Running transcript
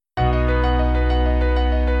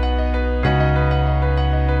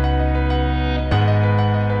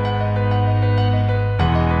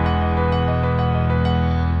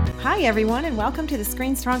everyone, and welcome to the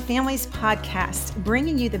Screen Strong Families podcast,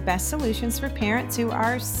 bringing you the best solutions for parents who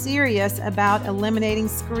are serious about eliminating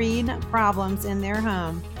screen problems in their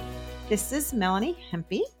home. This is Melanie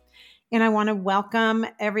Hempy, and I want to welcome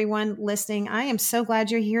everyone listening. I am so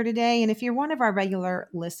glad you're here today, and if you're one of our regular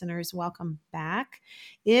listeners, welcome back.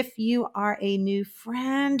 If you are a new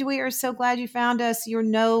friend, we are so glad you found us. You're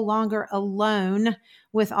no longer alone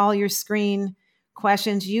with all your screen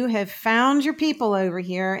questions. You have found your people over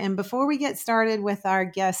here. And before we get started with our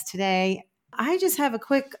guest today, I just have a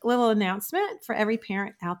quick little announcement for every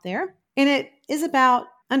parent out there. And it is about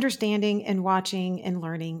understanding and watching and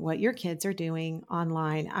learning what your kids are doing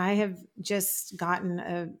online. I have just gotten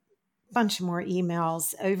a bunch more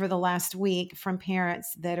emails over the last week from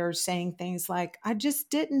parents that are saying things like, I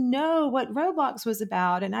just didn't know what Roblox was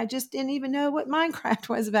about. And I just didn't even know what Minecraft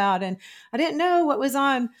was about. And I didn't know what was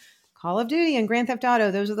on Call of Duty and Grand Theft Auto.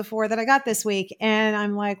 Those are the 4 that I got this week. And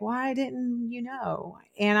I'm like, why didn't you know?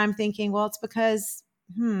 And I'm thinking, well, it's because,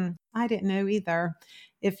 I didn't know either.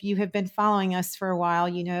 If you have been following us for a while,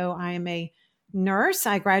 you know I am a nurse.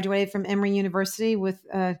 I graduated from Emory University with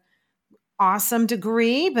an awesome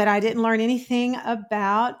degree, but I didn't learn anything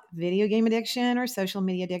about video game addiction or social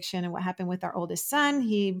media addiction. And what happened with our oldest son,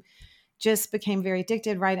 he just became very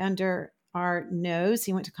addicted right under our nose.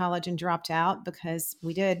 He went to college and dropped out because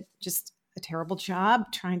we did just a terrible job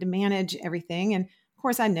trying to manage everything. And of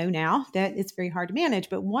course, I know now that it's very hard to manage.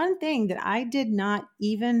 But one thing that I did not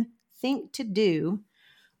even think to do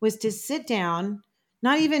was to sit down,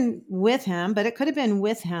 not even with him, but it could have been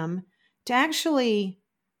with him, to actually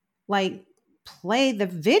play the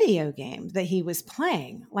video game that he was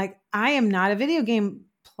playing. I am not a video game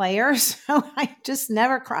player, so I just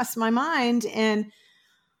never crossed my mind. And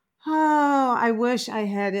I wish I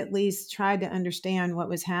had at least tried to understand what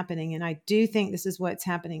was happening. And I do think this is what's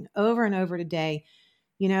happening over and over today.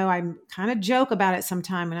 You know, I kind of joke about it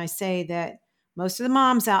sometime when I say that most of the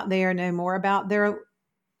moms out there know more about their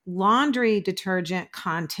laundry detergent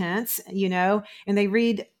contents, and they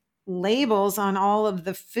read labels on all of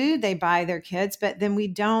the food they buy their kids, but then we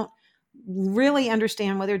don't really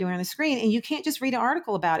understand what they're doing on the screen. And you can't just read an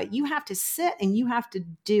article about it. You have to sit and you have to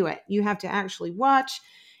do it. You have to actually watch.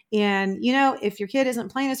 And, if your kid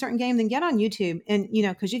isn't playing a certain game, then get on YouTube and,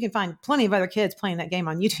 because you can find plenty of other kids playing that game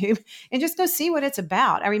on YouTube and just go see what it's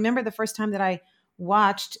about. I remember the first time that I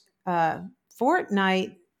watched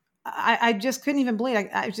Fortnite, I just couldn't even believe it.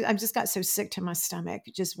 I just got so sick to my stomach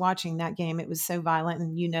just watching that game. It was so violent.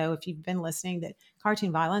 And, if you've been listening, that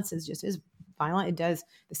cartoon violence is just as violent. It does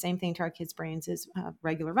the same thing to our kids' brains as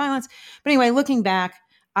regular violence. But anyway, looking back,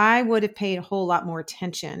 I would have paid a whole lot more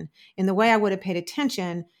attention. And the way I would have paid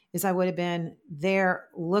attention is I would have been there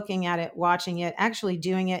looking at it, watching it, actually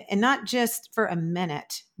doing it, and not just for a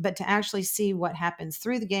minute, but to actually see what happens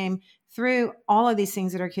through the game, through all of these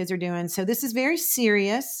things that our kids are doing. So this is very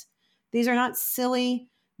serious. These are not silly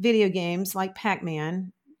video games like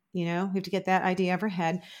Pac-Man. We have to get that idea of our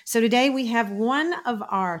head. So today we have one of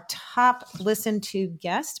our top listened to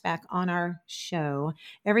guests back on our show.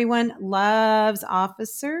 Everyone loves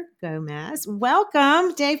Officer Gomez.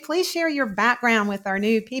 Welcome, Dave. Please share your background with our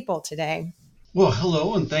new people today. Well,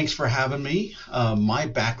 hello, and thanks for having me. My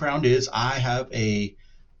background is I have a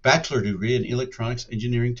bachelor degree in electronics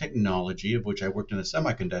engineering technology, of which I worked in the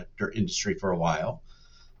semiconductor industry for a while.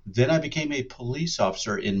 Then I became a police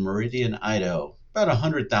officer in Meridian, Idaho. About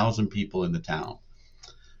 100,000 people in the town.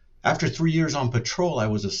 After 3 years on patrol, I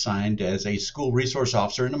was assigned as a school resource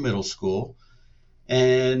officer in a middle school.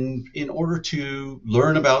 And in order to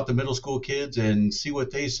learn about the middle school kids and see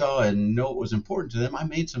what they saw and know what was important to them, I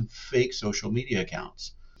made some fake social media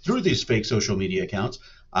accounts. Through these fake social media accounts,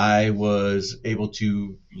 I was able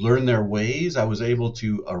to learn their ways. I was able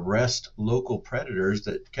to arrest local predators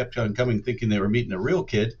that kept on coming thinking they were meeting a real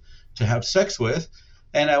kid to have sex with.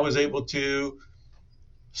 And I was able to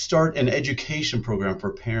start an education program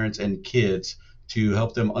for parents and kids to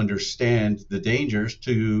help them understand the dangers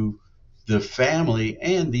to the family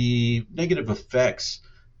and the negative effects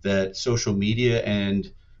that social media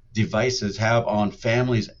and devices have on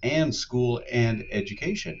families and school and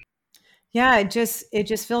education. Yeah, it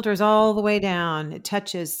just filters all the way down. It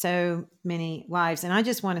touches so many lives. And I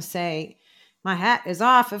just want to say my hat is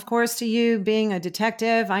off, of course, to you being a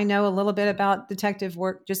detective. I know a little bit about detective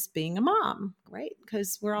work just being a mom, right?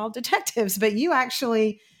 Because we're all detectives, but you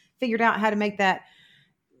actually figured out how to make that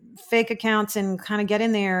fake accounts and kind of get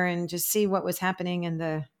in there and just see what was happening in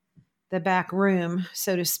the the back room,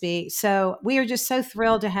 so to speak. So we are just so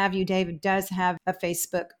thrilled to have you. David does have a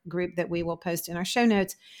Facebook group that we will post in our show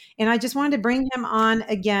notes. And I just wanted to bring him on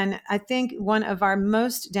again. I think one of our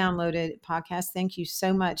most downloaded podcasts. Thank you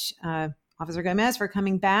so much, Officer Gomez, for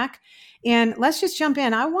coming back. And let's just jump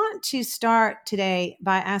in. I want to start today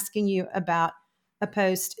by asking you about a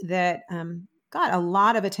post that got a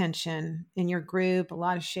lot of attention in your group, a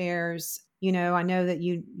lot of shares. I know that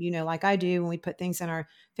you like I do when we put things in our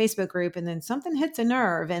Facebook group and then something hits a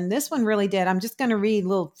nerve. And this one really did. I'm just going to read a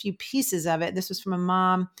little few pieces of it. This was from a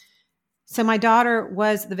mom. So my daughter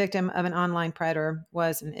was the victim of an online predator,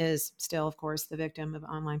 was and is still, of course, the victim of an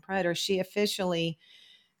online predator. She officially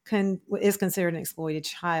is considered an exploited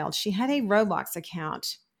child. She had a Roblox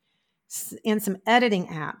account and some editing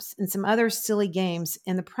apps and some other silly games.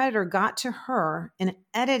 And the predator got to her an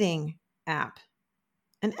editing app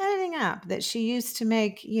that she used to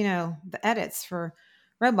make, the edits for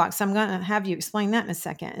Roblox. So I'm going to have you explain that in a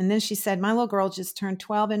second. And then she said, my little girl just turned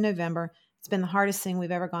 12 in November. It's been the hardest thing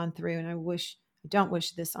we've ever gone through. And I don't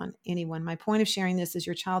wish this on anyone. My point of sharing this is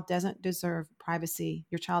your child doesn't deserve privacy.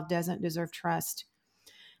 Your child doesn't deserve trust,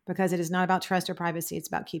 because it is not about trust or privacy. It's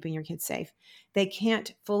about keeping your kids safe. They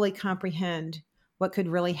can't fully comprehend what could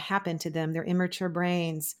really happen to them, their immature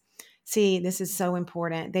brains. See, this is so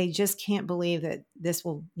important. They just can't believe that this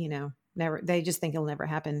will, never, they just think it'll never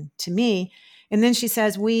happen to me. And then she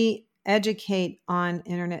says, we educate on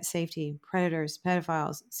internet safety, predators,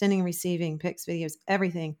 pedophiles, sending and receiving pics, videos,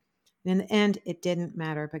 everything. And in the end, it didn't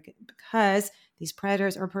matter because these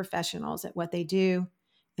predators are professionals at what they do.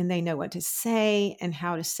 And they know what to say and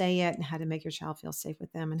how to say it and how to make your child feel safe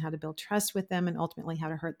with them and how to build trust with them and ultimately how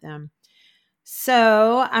to hurt them.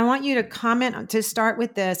 So I want you to comment to start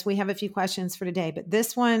with this. We have a few questions for today, but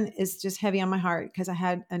this one is just heavy on my heart because I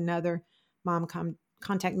had another mom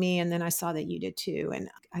contact me and then I saw that you did too. And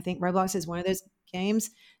I think Roblox is one of those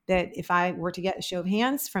games that if I were to get a show of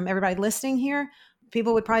hands from everybody listening here,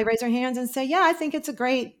 people would probably raise their hands and say, yeah, I think it's a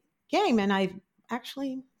great game. And I've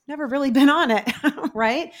actually never really been on it,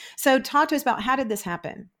 right? So talk to us about how did this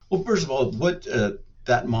happen? Well, first of all, what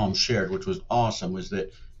that mom shared, which was awesome, was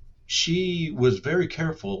that she was very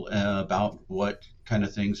careful about what kind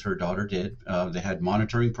of things her daughter did. They had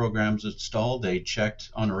monitoring programs installed. They checked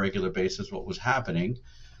on a regular basis what was happening.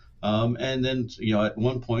 And then, at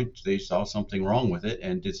one point they saw something wrong with it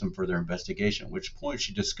and did some further investigation, at which point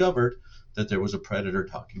she discovered that there was a predator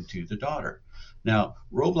talking to the daughter. Now,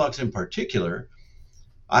 Roblox in particular,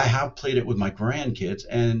 I have played it with my grandkids,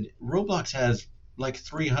 and Roblox has like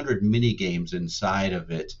 300 mini games inside of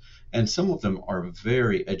it, and some of them are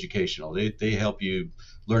very educational. They help you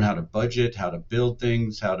learn how to budget, how to build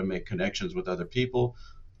things, how to make connections with other people.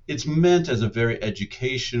 It's meant as a very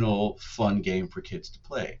educational, fun game for kids to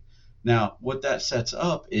play. Now, what that sets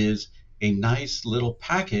up is a nice little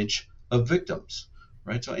package of victims,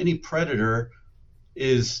 right? So any predator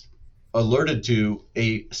is alerted to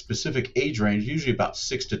a specific age range, usually about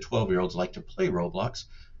 6 to 12-year-olds like to play Roblox.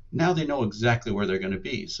 Now they know exactly where they're going to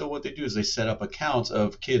be. So what they do is they set up accounts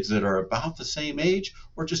of kids that are about the same age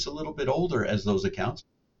or just a little bit older as those accounts.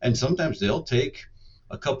 And sometimes they'll take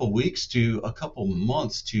a couple weeks to a couple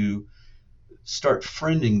months to start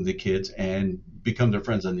friending the kids and become their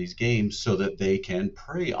friends on these games so that they can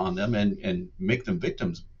prey on them and make them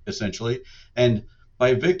victims, essentially. And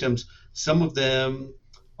by victims, some of them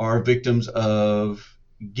are victims of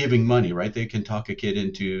giving money, right? They can talk a kid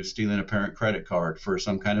into stealing a parent credit card for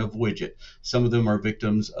some kind of widget. Some of them are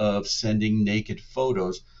victims of sending naked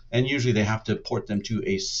photos, and usually they have to port them to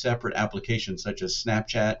a separate application such as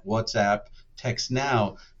Snapchat, WhatsApp, Text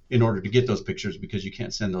Now in order to get those pictures because you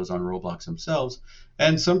can't send those on Roblox themselves.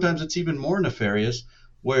 And sometimes it's even more nefarious,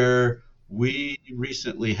 where we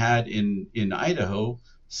recently had in Idaho,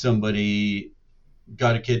 somebody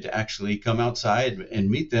got a kid to actually come outside and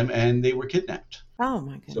meet them, and they were kidnapped. Oh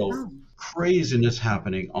my goodness. So craziness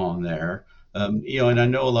happening on there. And I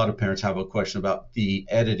know a lot of parents have a question about the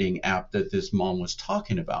editing app that this mom was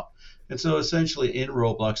talking about. And so essentially in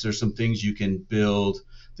Roblox, there's some things you can build,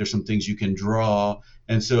 there's some things you can draw.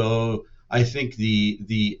 And so I think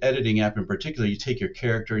the editing app in particular, you take your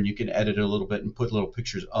character and you can edit it a little bit and put little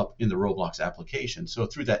pictures up in the Roblox application. So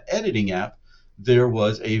through that editing app, there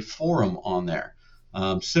was a forum on there.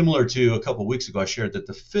 Similar to a couple of weeks ago, I shared that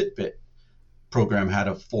the Fitbit program had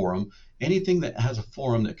a forum. Anything that has a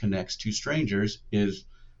forum that connects two strangers is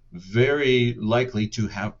very likely to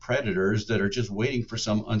have predators that are just waiting for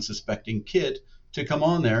some unsuspecting kid to come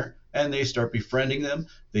on there, and they start befriending them,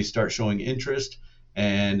 they start showing interest,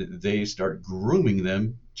 and they start grooming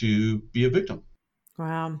them to be a victim.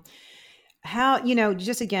 Wow. How,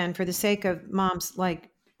 just again, for the sake of moms like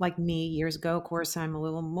like me years ago. Of course, I'm a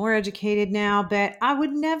little more educated now, but I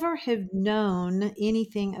would never have known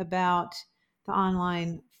anything about the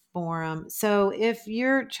online forum. So if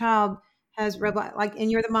your child has Roblox, like,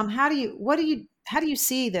 and you're the mom, how do you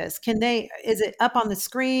see this? Is it up on the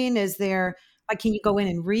screen? Is there, like, can you go in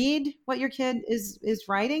and read what your kid is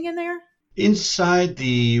writing in there? Inside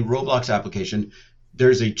the Roblox application,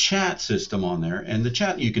 there's a chat system on there, and the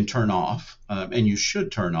chat you can turn off, and you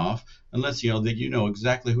should turn off unless that you know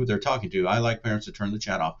exactly who they're talking to. I like parents to turn the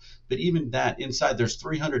chat off, but even that inside there's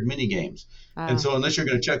 300 mini games, and Oh, so unless you're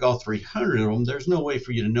going to check all 300 of them, there's no way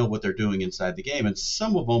for you to know what they're doing inside the game. And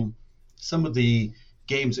some of the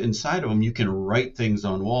games inside of them, you can write things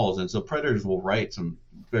on walls, and so predators will write some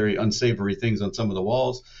very unsavory things on some of the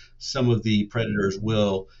walls. Some of the predators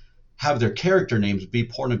will have their character names be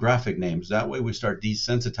pornographic names. That way we start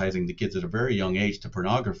desensitizing the kids at a very young age to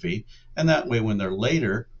pornography. And that way when they're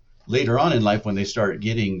later on in life, when they start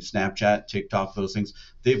getting Snapchat, TikTok, those things,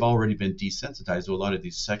 they've already been desensitized to a lot of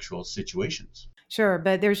these sexual situations. sure,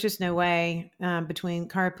 but there's just no way between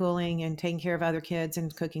carpooling and taking care of other kids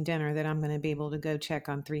and cooking dinner that I'm going to be able to go check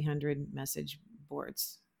on 300 message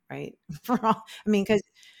boards, right? For all, I mean, because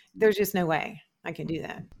there's just no way I can do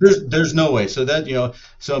that. There's no way. So that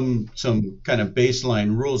some kind of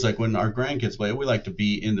baseline rules, like when our grandkids play, we like to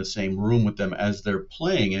be in the same room with them as they're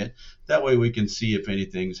playing it. That way we can see if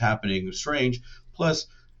anything's happening strange. Plus,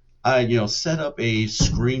 I set up a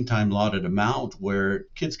screen time allotted amount where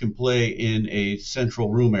kids can play in a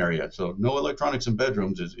central room area. So no electronics in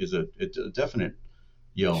bedrooms is a definite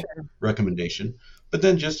Sure. recommendation. But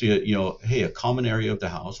then just hey, a common area of the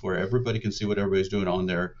house where everybody can see what everybody's doing on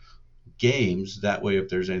their games. That way, if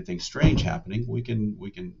there's anything strange happening, we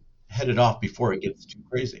can head it off before it gets too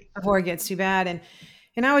crazy. Before it gets too bad.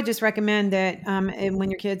 And I would just recommend that and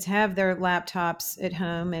when your kids have their laptops at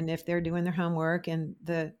home, and if they're doing their homework and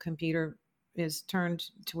the computer is turned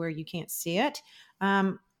to where you can't see it,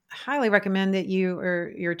 highly recommend that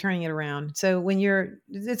you're turning it around. So when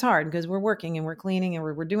it's hard because we're working and we're cleaning and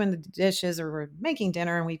we're doing the dishes or we're making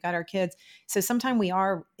dinner and we've got our kids. So sometimes we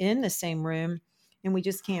are in the same room and we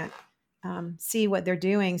just can't see what they're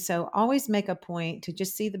doing. So always make a point to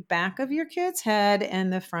just see the back of your kid's head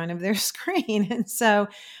and the front of their screen. And so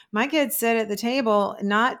my kids sit at the table,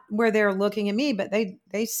 not where they're looking at me, but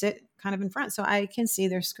they sit kind of in front so I can see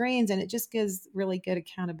their screens, and it just gives really good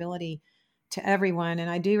accountability to everyone. And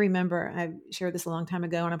I do remember I shared this a long time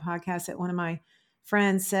ago on a podcast that one of my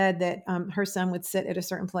friends said that her son would sit at a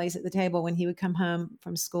certain place at the table when he would come home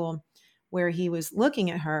from school, where he was looking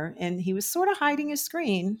at her and he was sort of hiding his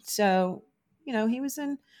screen. So, he was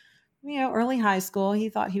in, early high school. He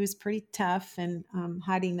thought he was pretty tough and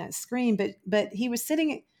hiding that screen, but he was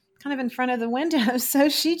sitting kind of in front of the window. So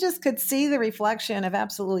she just could see the reflection of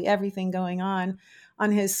absolutely everything going on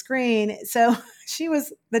his screen. So she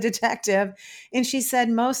was the detective. And she said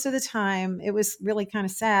most of the time it was really kind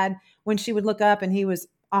of sad when she would look up and he was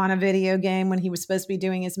on a video game when he was supposed to be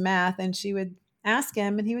doing his math, and she would ask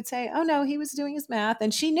him and he would say, oh no, he was doing his math,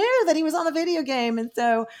 and she knew that he was on the video game. And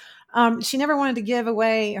so she never wanted to give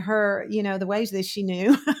away her, the ways that she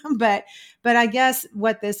knew. but I guess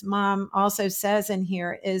what this mom also says in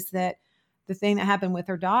here is that the thing that happened with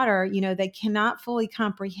her daughter, they cannot fully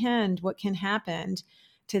comprehend what can happen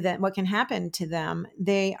to them.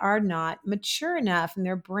 They are not mature enough and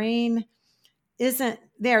their brain isn't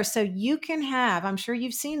there. So you can have, I'm sure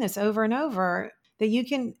you've seen this over and over, that you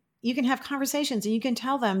can have conversations and you can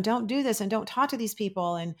tell them, don't do this and don't talk to these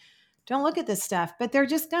people and don't look at this stuff, but they're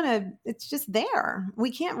just it's just there.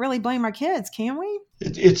 We can't really blame our kids, can we?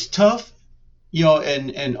 It's tough,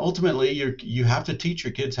 and ultimately you have to teach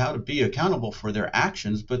your kids how to be accountable for their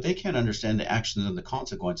actions, but they can't understand the actions and the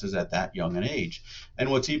consequences at that young an age. And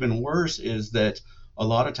what's even worse is that a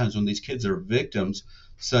lot of times when these kids are victims,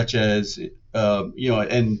 such as,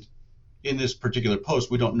 and in this particular post,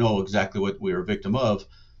 we don't know exactly what we are a victim of,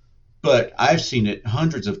 but I've seen it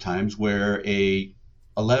hundreds of times where a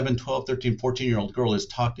 11, 12, 13, 14-year-old girl is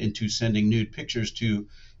talked into sending nude pictures to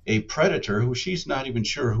a predator who she's not even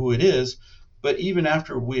sure who it is. But even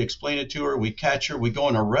after we explain it to her, we catch her, we go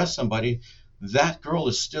and arrest somebody, that girl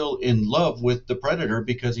is still in love with the predator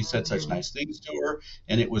because he said such nice things to her.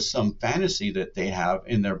 And it was some fantasy that they have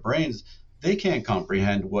in their brains. They can't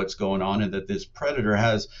comprehend what's going on and that this predator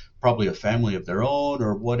has probably a family of their own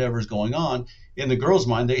or whatever's going on. In the girl's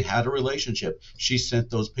mind, they had a relationship. She sent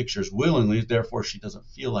those pictures willingly, therefore she doesn't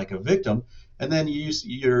feel like a victim. And then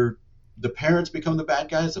the parents become the bad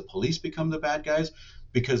guys, the police become the bad guys,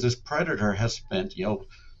 because this predator has spent,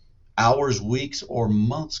 hours, weeks, or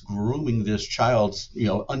months grooming this child's,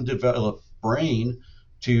 undeveloped brain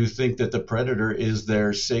to think that the predator is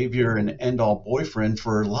their savior and end all boyfriend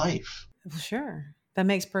for life. Sure. That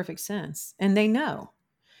makes perfect sense. And they know.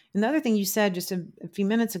 And the other thing you said just a few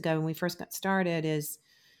minutes ago when we first got started is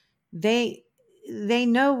they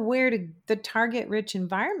know where the target rich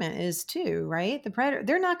environment is too, right? The predator,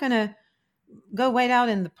 they're not going to go wait out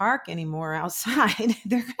in the park anymore outside.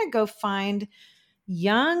 They're going to go find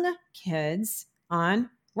young kids on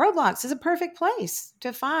Roblox. Is a perfect place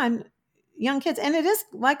to find young kids. And it is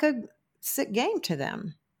like a sick game to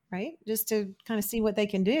them, right? Just to kind of see what they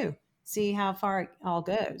can do, see how far it all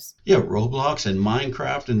goes. Yeah, Roblox and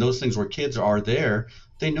Minecraft and those things where kids are there,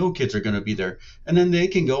 they know kids are going to be there. And then they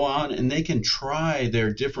can go on and they can try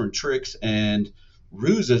their different tricks and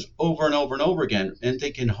ruses over and over and over again. And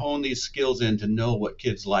they can hone these skills in to know what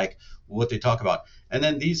kids like, what they talk about. And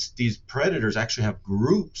then these predators actually have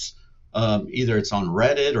groups. Either it's on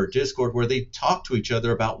Reddit or Discord where they talk to each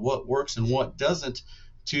other about what works and what doesn't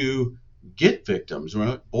to get victims,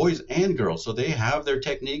 right? Boys and girls. So they have their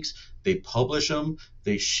techniques, they publish them,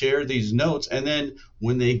 they share these notes, and then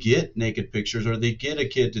when they get naked pictures or they get a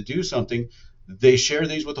kid to do something, they share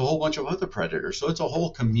these with a whole bunch of other predators. So it's a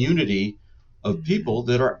whole community of people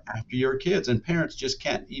that are after your kids, and parents just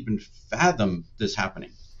can't even fathom this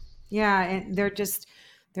happening. Yeah, and they're just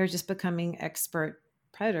becoming expert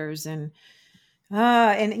predators, and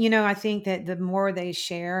I think that the more they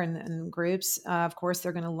share in groups, of course,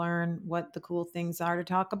 they're going to learn what the cool things are to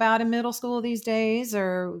talk about in middle school these days,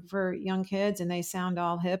 or for young kids, and they sound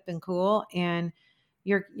all hip and cool. And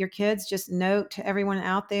your kids, just note to everyone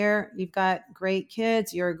out there, you've got great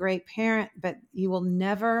kids, you're a great parent, but you will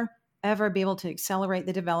never ever be able to accelerate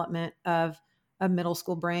the development of a middle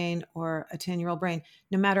school brain or a 10-year-old brain.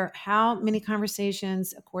 No matter how many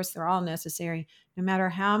conversations, of course, they're all necessary. No matter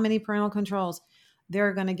how many parental controls,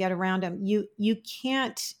 they're going to get around them. You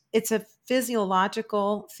can't, it's a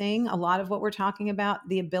physiological thing. A lot of what we're talking about,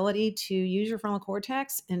 the ability to use your frontal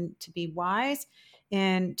cortex and to be wise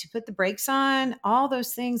and to put the brakes on, all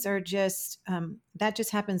those things are just, that just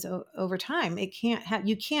happens over time.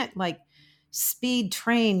 You can't like speed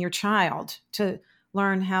train your child to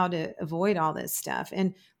learn how to avoid all this stuff.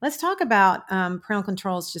 And let's talk about parental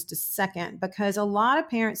controls just a second, because a lot of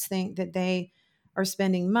parents think that they are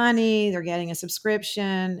spending money, they're getting a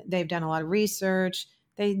subscription, they've done a lot of research.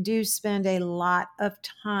 They do spend a lot of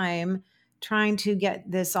time trying to get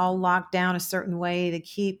this all locked down a certain way to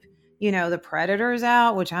keep, the predators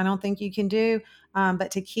out, which I don't think you can do,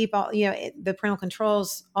 but to keep all, the parental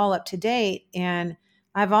controls all up to date. And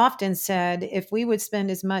I've often said, if we would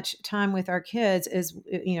spend as much time with our kids as,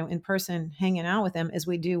 in person, hanging out with them, as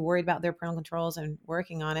we do worried about their parental controls and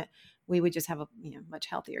working on it, we would just have much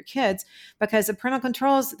healthier kids. Because the parental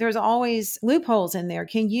controls, there's always loopholes in there.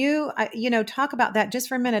 Can you, talk about that just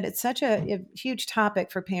for a minute? It's such a huge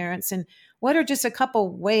topic for parents. And what are just a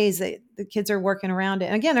couple ways that the kids are working around it?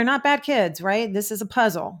 And again, they're not bad kids, right? This is a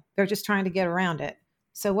puzzle. They're just trying to get around it.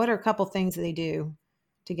 So what are a couple things that they do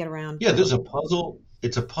to get around? Yeah, there's a puzzle.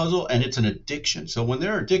 It's a puzzle and it's an addiction. So when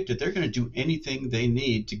they're addicted, they're going to do anything they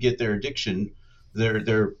need to get their addiction,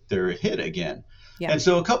 their hit again. Yeah. And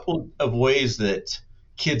so a couple of ways that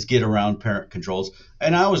kids get around parent controls,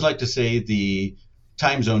 and I always like to say the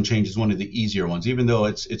time zone change is one of the easier ones, even though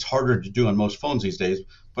it's harder to do on most phones these days.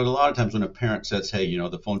 But a lot of times when a parent says, hey,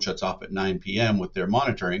 the phone shuts off at 9 p.m. with their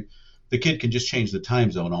monitoring, the kid can just change the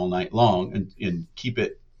time zone all night long and keep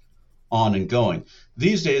it on and going.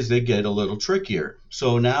 These days they get a little trickier.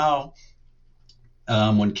 So now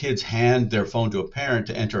when kids hand their phone to a parent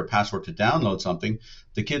to enter a password to download something,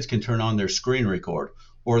 the kids can turn on their screen record,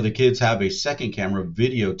 or the kids have a second camera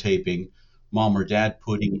videotaping mom or dad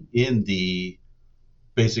putting in the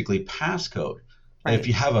basically passcode. Right. If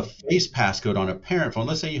you have a face passcode on a parent phone,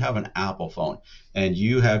 let's say you have an Apple phone and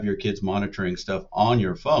you have your kids monitoring stuff on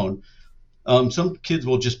your phone, some kids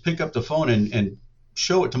will just pick up the phone and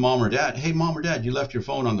show it to mom or dad. Hey, mom or dad, you left your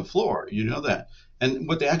phone on the floor. You know that. And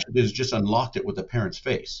what they actually did is just unlocked it with the parent's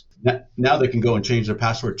face. Now they can go and change their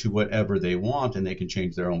password to whatever they want, and they can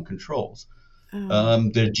change their own controls.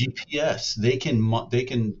 The GPS, they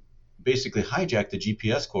can basically hijack the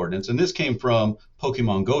GPS coordinates. And this came from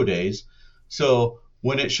Pokemon Go days. So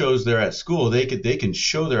when it shows they're at school, they can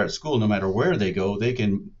show they're at school no matter where they go. They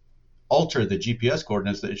can alter the GPS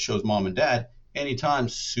coordinates that it shows mom and dad anytime.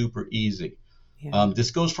 Super easy. Yeah. This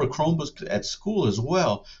goes for Chromebooks at school as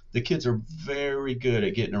well. The kids are very good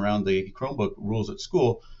at getting around the Chromebook rules at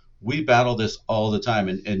school. We battle this all the time,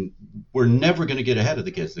 and we're never going to get ahead of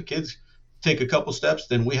the kids. The kids take a couple steps,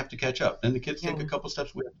 then we have to catch up. Then the kids take a couple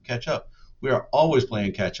steps, we have to catch up. We are always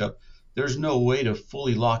playing catch up. There's no way to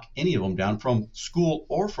fully lock any of them down from school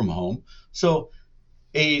or from home. So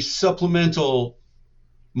A supplemental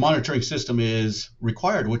monitoring system is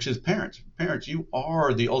required, which is parents. Parents, you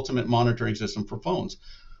are the ultimate monitoring system for phones.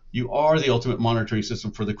 You are the ultimate monitoring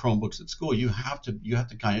system for the Chromebooks at school. You have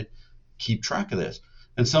to kind of keep track of this.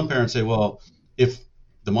 And some parents say, well, if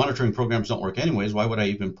the monitoring programs don't work anyways, why would I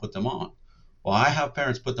even put them on? Well, I have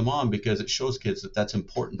parents put them on because it shows kids that that's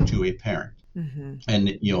important to a parent. Mm-hmm. And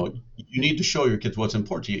you need to show your kids what's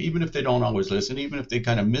important to you, even if they don't always listen, even if they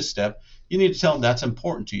kind of misstep. You need to tell them that's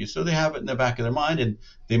important to you, so they have it in the back of their mind, and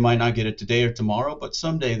they might not get it today or tomorrow, but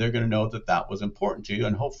someday they're going to know that that was important to you,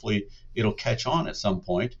 and hopefully it'll catch on at some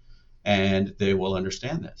point, and they will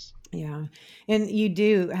understand this. Yeah. And you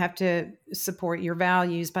do have to support your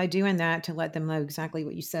values by doing that, to let them know exactly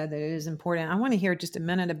what you said, that it is important. I want to hear just a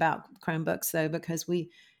minute about Chromebooks, though, because we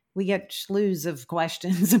get slews of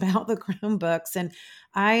questions about the Chromebooks, and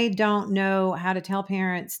I don't know how to tell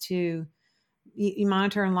parents to you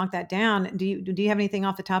monitor and lock that down. Do you have anything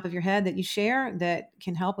off the top of your head that you share that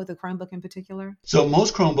can help with a Chromebook in particular? So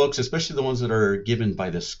most Chromebooks, especially the ones that are given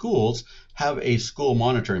by the schools, have a school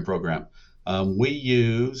monitoring program. We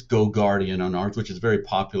use GoGuardian on ours, which is very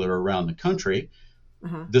popular around the country.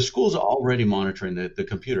 Uh-huh. The schools are already monitoring the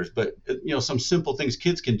computers, but some simple things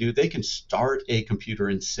kids can do. They can start a computer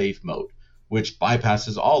in safe mode, which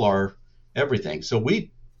bypasses all our everything. So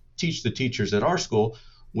we teach the teachers at our school,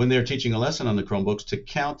 when they're teaching a lesson on the Chromebooks, to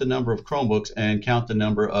count the number of Chromebooks and count the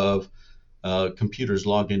number of computers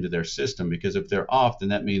logged into their system, because if they're off, then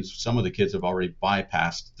that means some of the kids have already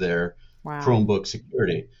bypassed their Wow. Chromebook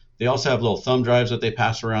security. They also have little thumb drives that they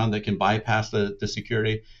pass around that can bypass the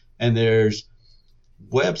security. And there's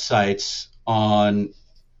websites on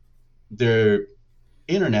their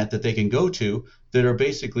internet that they can go to that are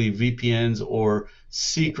basically VPNs or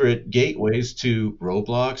secret gateways to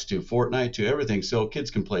Roblox, to Fortnite, to everything. So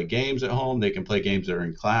kids can play games at home. They can play games that are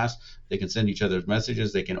in class. They can send each other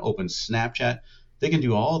messages. They can open Snapchat. They can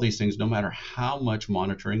do all these things no matter how much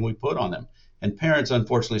monitoring we put on them. And parents,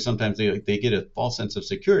 unfortunately, sometimes they get a false sense of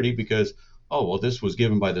security because, oh, well, this was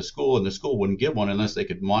given by the school, and the school wouldn't give one unless they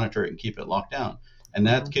could monitor it and keep it locked down. And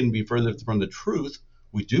that can be further from the truth.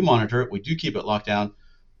 We do monitor it. We do keep it locked down,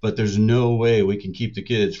 but there's no way we can keep the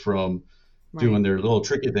kids from doing their little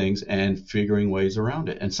tricky things and figuring ways around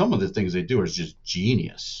it. And some of the things they do are just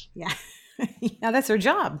genius. Yeah. Yeah, that's their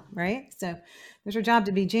job, right? So there's their job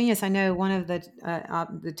to be genius. I know one of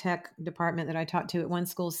the tech department that I talked to at one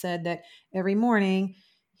school said that every morning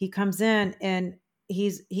he comes in and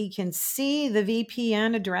he can see the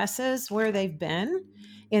VPN addresses where they've been,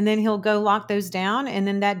 and then he'll go lock those down. And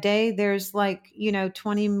then that day there's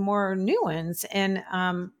 20 more new ones. And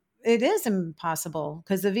it is impossible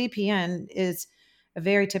because the VPN is a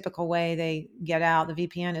very typical way they get out. The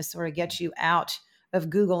VPN is sort of gets you out of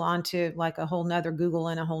Google onto like a whole nother Google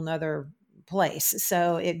in a whole nother place.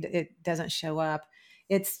 So it doesn't show up.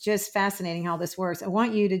 It's just fascinating how this works. I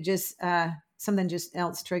want you to just, something just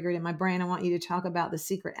else triggered in my brain. I want you to talk about the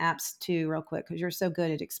secret apps too, real quick, because you're so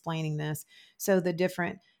good at explaining this. So the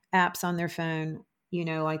different apps on their phone,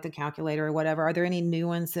 like the calculator or whatever, are there any new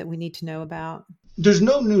ones that we need to know about? There's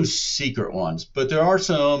no new secret ones, but there are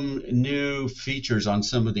some new features on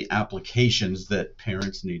some of the applications that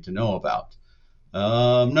parents need to know about.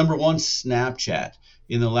 Number one, Snapchat.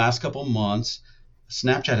 In the last couple months,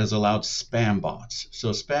 Snapchat has allowed spam bots. So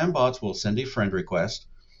spam bots will send a friend request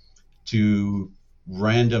to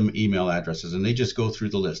random email addresses, and they just go through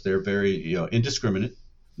the list. They're very indiscriminate.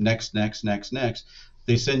 Next.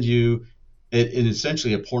 They send you in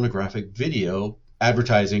essentially a pornographic video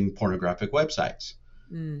advertising pornographic websites.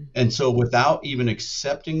 And so without even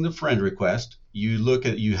accepting the friend request,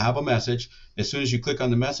 you have a message. As soon as you click on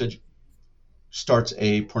the message, starts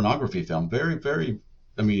a pornography film, very, very,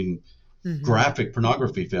 graphic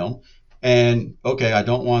pornography film. And okay, I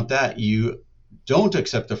don't want that. You don't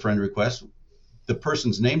accept the friend request. The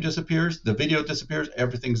person's name disappears, the video disappears,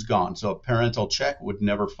 everything's gone. So a parental check would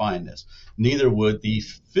never find this. Neither would the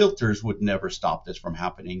filters would never stop this from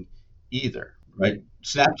happening either, right?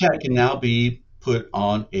 Snapchat can now be put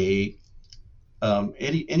on any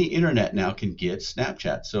internet now can get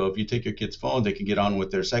Snapchat. So if you take your kid's phone, they can get on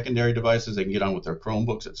with their secondary devices. They can get on with their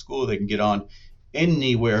Chromebooks at school. They can get on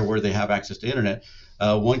anywhere where they have access to internet.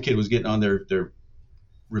 One kid was getting on their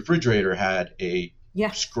refrigerator had a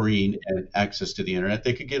screen and access to the internet.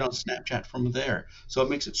 They could get on Snapchat from there. So it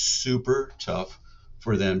makes it super tough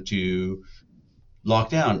for them to lock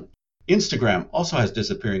down. Instagram also has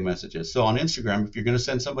disappearing messages. So on Instagram, if you're going to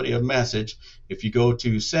send somebody a message, if you go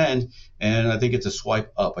to send, and I think it's a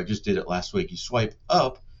swipe up. I just did it last week. You swipe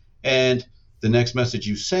up, and the next message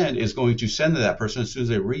you send is going to send to that person. As soon as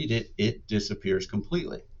they read it, it disappears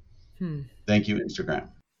completely. Hmm. Thank you, Instagram.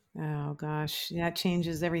 Oh gosh, that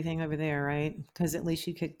changes everything over there, right? Because at least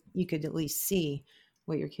you could at least see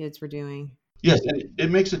what your kids were doing. Yes, and it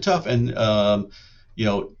makes it tough. And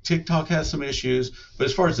TikTok has some issues. But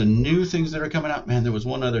as far as the new things that are coming out, man, there was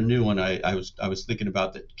one other new one I was thinking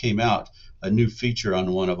about that came out, a new feature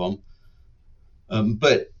on one of them.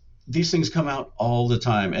 But these things come out all the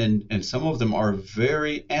time, and some of them are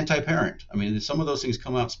very anti-parent. I mean, some of those things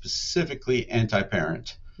come out specifically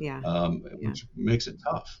anti-parent, Yeah, yeah. which makes it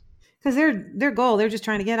tough. Because their goal, they're just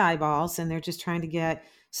trying to get eyeballs, and they're just trying to get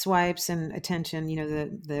swipes and attention.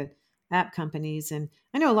 The app companies, and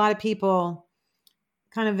I know a lot of people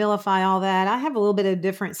kind of vilify all that. I have a little bit of a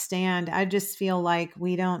different stand. I just feel like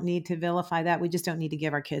we don't need to vilify that. We just don't need to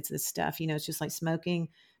give our kids this stuff. It's just like smoking.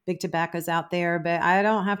 Big tobacco's out there, but I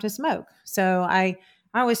don't have to smoke. So I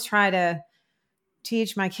always try to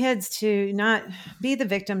teach my kids to not be the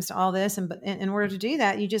victims to all this. And but in order to do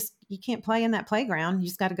that, you can't play in that playground. You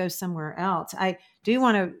just got to go somewhere else. I do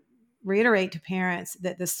want to reiterate to parents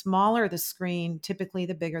that the smaller the screen, typically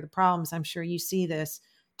the bigger the problems. I'm sure you see this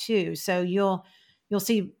too. So you'll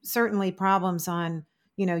see certainly problems on,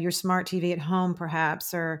 your smart TV at home,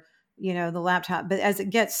 perhaps, or, the laptop. But as it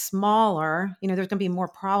gets smaller, there's going to be more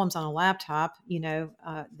problems on a laptop,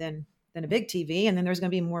 than a big TV. And then there's going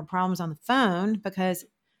to be more problems on the phone because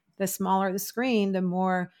the smaller the screen, the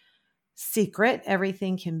more secret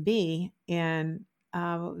everything can be. And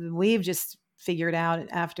we've just figured out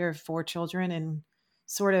after 4 children and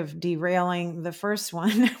sort of derailing the first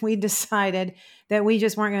one, we decided that we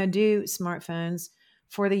just weren't going to do smartphones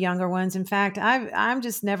for the younger ones. In fact, I'm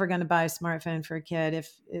just never going to buy a smartphone for a kid.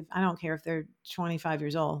 If I don't care if they're 25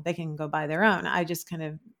 years old, they can go buy their own. I just kind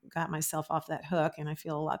of got myself off that hook and I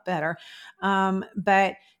feel a lot better.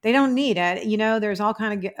 But they don't need it. There's all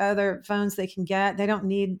kind of other phones they can get. They don't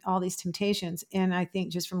need all these temptations. And I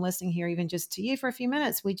think just from listening here, even just to you for a few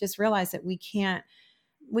minutes, we just realized that we can't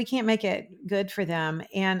make it good for them.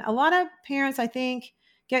 And a lot of parents, I think,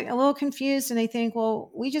 get a little confused and they think, well,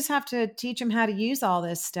 we just have to teach them how to use all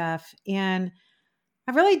this stuff. And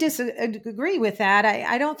I really disagree with that.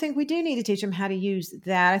 I don't think we do need to teach them how to use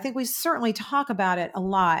that. I think we certainly talk about it a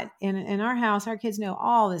lot. In our house, our kids know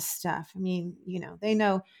all this stuff. I mean, they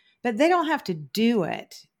know, but they don't have to do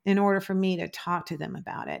it in order for me to talk to them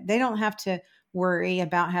about it. They don't have to worry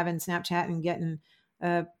about having Snapchat and getting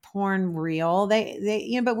a porn reel.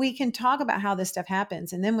 But we can talk about how this stuff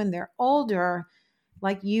happens. And then when they're older,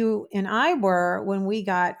 like you and I were when we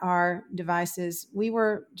got our devices, we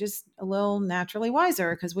were just a little naturally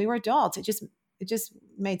wiser because we were adults. It just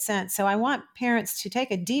made sense. So I want parents to take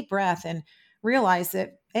a deep breath and realize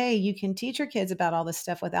that A, you can teach your kids about all this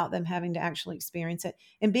stuff without them having to actually experience it.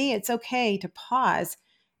 And B, it's okay to pause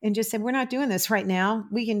and just say, we're not doing this right now.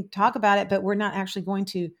 We can talk about it, but we're not actually going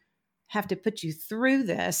to have to put you through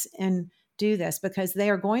this and do this because they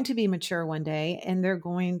are going to be mature one day and they're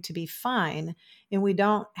going to be fine. And we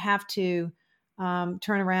don't have to turn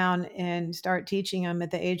around and start teaching them at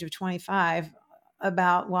the age of 25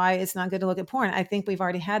 about why it's not good to look at porn. I think we've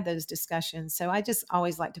already had those discussions. So I just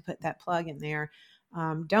always like to put that plug in there.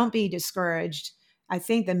 Don't be discouraged. I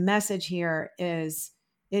think the message here is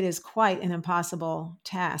it is quite an impossible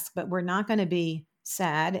task, but we're not going to be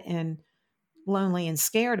sad and lonely and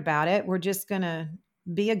scared about it. We're just going to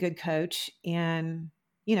be a good coach and,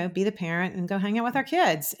 be the parent and go hang out with our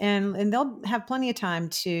kids and they'll have plenty of time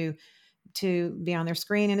to be on their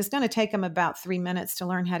screen. And it's going to take them about 3 minutes to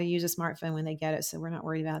learn how to use a smartphone when they get it. So we're not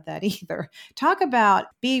worried about that either. Talk about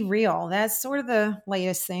Be Real. That's sort of the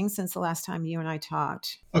latest thing since the last time you and I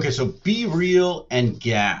talked. Okay, so Be Real and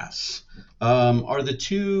Gas are the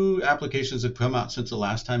 2 applications that come out since the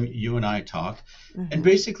last time you and I talked. Mm-hmm. And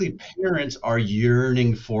basically, parents are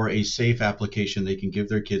yearning for a safe application they can give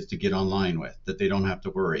their kids to get online with that they don't have to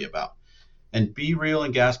worry about. And Be Real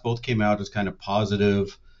and Gas both came out as kind of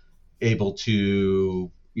positive, able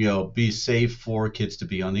to, be safe for kids to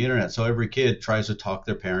be on the internet. So every kid tries to talk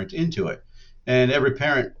their parent into it. And every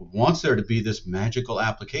parent wants there to be this magical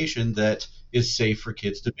application that is safe for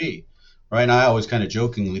kids to be. Right. And I always kind of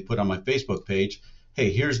jokingly put on my Facebook page,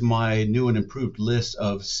 hey, here's my new and improved list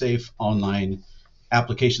of safe online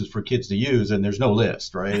applications for kids to use. And there's no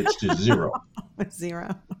list, right? It's just zero.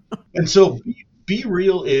 Zero. And so Be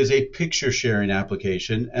Real is a picture sharing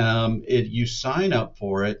application. You sign up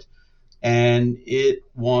for it and it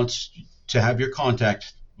wants to have your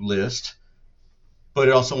contact list, but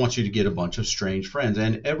it also wants you to get a bunch of strange friends.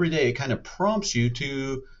 And every day it kind of prompts you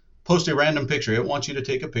to post a random picture. It wants you to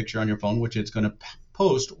take a picture on your phone, which it's going to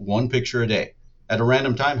post 1 picture a day. At a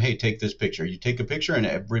random time, hey, take this picture. You take a picture and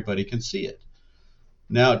everybody can see it.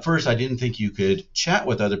 Now, at first, I didn't think you could chat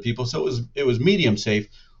with other people, so it was medium safe.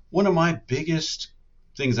 One of my biggest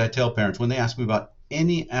things I tell parents when they ask me about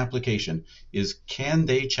any application is, can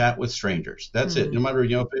they chat with strangers? That's it. No Hmm. matter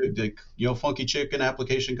if the funky chicken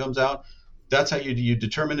application comes out, that's how you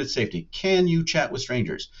determine its safety. Can you chat with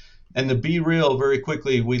strangers? And the Be Real, very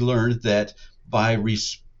quickly we learned that by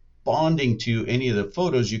responding to any of the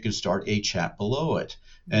photos, you can start a chat below it.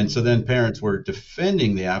 And so then parents were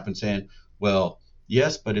defending the app and saying, well,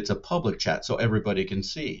 yes, but it's a public chat, so everybody can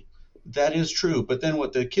see. That is true. But then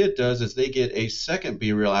what the kid does is they get a second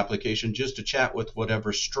Be Real application just to chat with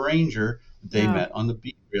whatever stranger they Oh, met on the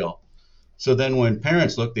Be Real. So then when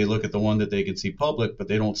parents look, they look at the one that they can see public, but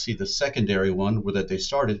they don't see the secondary one where that they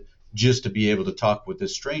started just to be able to talk with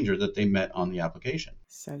this stranger that they met on the application.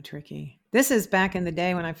 so tricky. This is back in the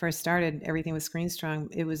day when I first started everything with ScreenStrong.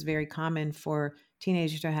 It was very common for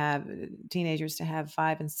teenagers to have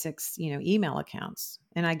 5 and 6, email accounts.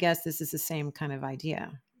 And I guess this is the same kind of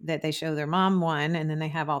idea that they show their mom one and then they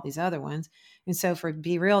have all these other ones. And so for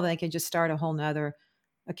Be Real, they could just start a whole nother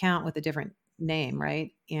account with a different name,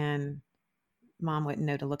 right? And mom wouldn't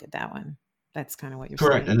know to look at that one. That's kind of what you're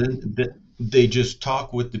Correct. saying. And then they just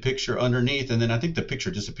talk with the picture underneath. And then I think the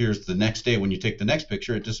picture disappears the next day. When you take the next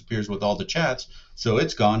picture, it disappears with all the chats. So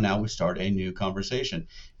it's gone. Now we start a new conversation.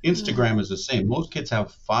 Oh, Instagram is the same. Most kids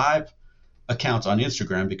have 5 accounts on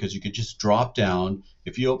Instagram because you could just drop down.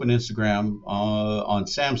 If you open Instagram on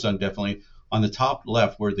Samsung, definitely on the top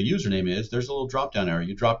left where the username is, there's a little drop down arrow.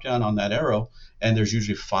 You drop down on that arrow, and there's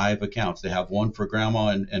usually 5 accounts. They have one for grandma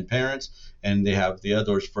and parents, and they have the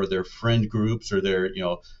others for their friend groups or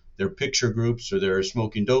their picture groups or their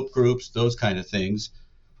smoking dope groups, those kind of things.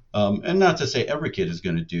 And not to say every kid is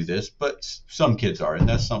going to do this, but some kids are, and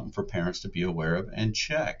that's something for parents to be aware of and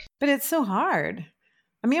check. but it's so hard.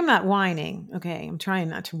 I mean, I'm not whining. Okay. I'm trying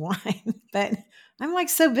not to whine, but I'm like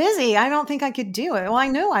so busy. I don't think I could do it. Well, I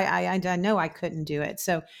know I know I couldn't do it.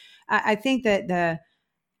 So I think that the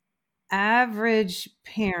average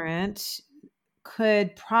parent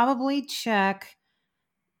could probably check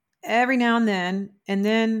every now and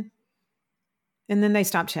then they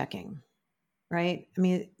stop checking. Right? I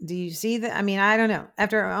mean, do you see that? I mean, I don't know.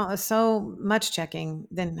 After so much checking,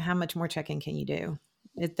 then how much more checking can you do?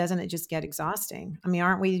 It just get exhausting? I mean,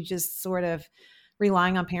 aren't we just sort of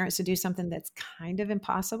relying on parents to do something that's kind of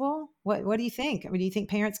impossible? What do you think? I mean, do you think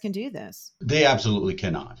parents can do this? They absolutely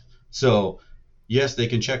cannot. So, yes, they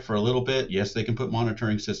can check for a little bit. Yes, they can put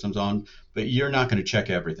monitoring systems on, but you're not going to check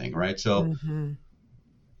everything, right? So, Hmm.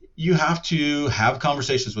 you have to have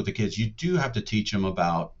conversations with the kids. You do have to teach them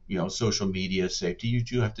about, social media safety. You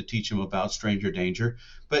do have to teach them about stranger danger.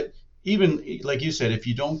 But even like you said, if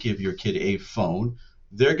you don't give your kid a phone,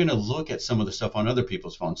 they're going to look at some of the stuff on other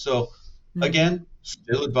people's phones. So, Hmm. again,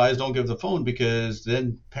 still advise don't give the phone because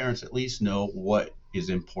then parents at least know what is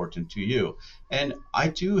important to you. And I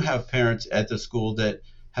do have parents at the school that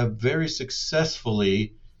have very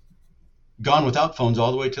successfully gone without phones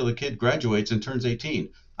all the way till the kid graduates and turns 18.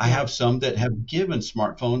 I Yeah. have some that have given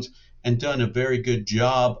smartphones and done a very good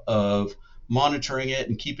job of monitoring it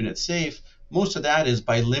and keeping it safe. Most of that is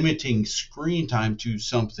by limiting screen time to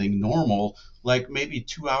something normal, like maybe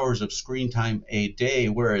 2 hours of screen time a day,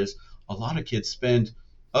 whereas a lot of kids spend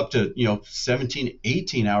up to 17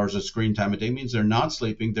 18 hours of screen time a day. Means they're not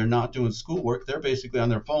sleeping, they're not doing schoolwork, they're basically on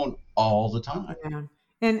their phone all the time. Yeah.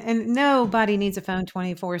 And nobody needs a phone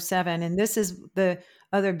 24/7. And this is the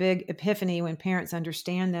other big epiphany when parents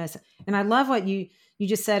understand this. And I love what you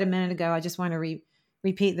just said a minute ago. I just want to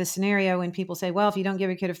repeat the scenario when people say, well, if you don't give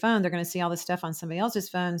a kid a phone, they're going to see all this stuff on somebody else's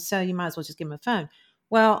phone. So you might as well just give them a phone.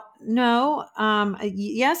 Well, no,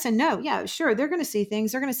 yes and no. Yeah, sure. They're going to see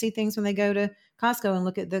things. They're going to see things when they go to Costco and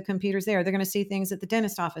look at the computers there. They're going to see things at the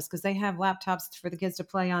dentist office because they have laptops for the kids to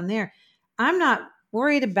play on there. I'm not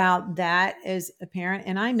worried about that as a parent.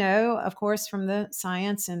 And I know, of course, from the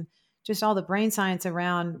science and just all the brain science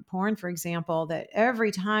around porn, for example, that every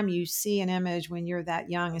time you see an image when you're that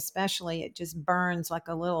young, especially, it just burns like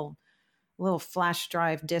a little flash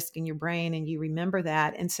drive disk in your brain and you remember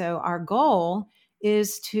that. And so our goal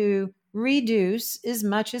is to reduce as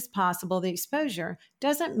much as possible the exposure.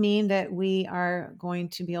 Doesn't mean that we are going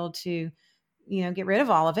to be able to, get rid of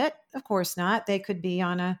all of it. Of course not. They could be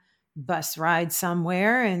on a bus ride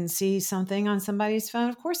somewhere and see something on somebody's phone.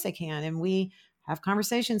 Of course they can. And we have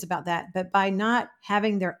conversations about that. But by not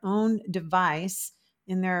having their own device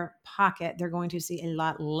in their pocket, they're going to see a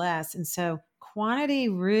lot less. And so quantity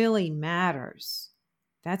really matters.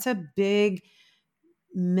 That's a big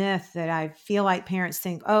myth that I feel like parents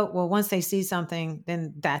think, oh, well, once they see something,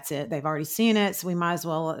 then that's it. They've already seen it. So we might as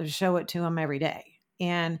well show it to them every day.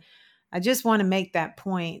 And I just want to make that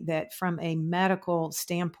point that from a medical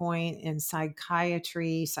standpoint in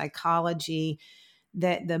psychiatry, psychology,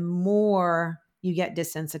 that the more you get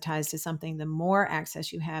desensitized to something, the more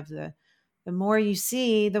access you have, the more you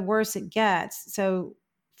see, the worse it gets. So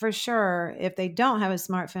for sure, if they don't have a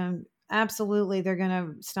smartphone, absolutely they're going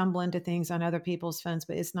to stumble into things on other people's phones,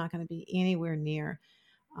 but it's not going to be anywhere near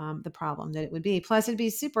the problem that it would be. Plus, it'd be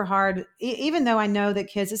super hard, even though I know that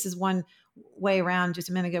kids, this is one way around. Just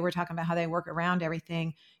a minute ago, we we're talking about how they work around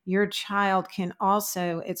everything. Your child can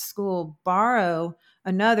also at school borrow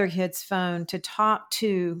another kid's phone to talk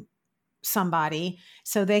to somebody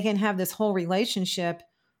so they can have this whole relationship,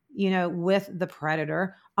 with the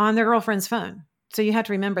predator on their girlfriend's phone. So you have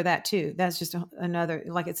to remember that too. That's just another,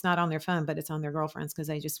 like it's not on their phone, but it's on their girlfriend's because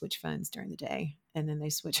they just switch phones during the day and then they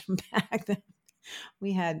switch them back.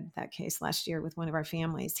 We had that case last year with one of our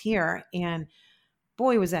families here, and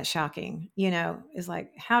boy, was that shocking. Is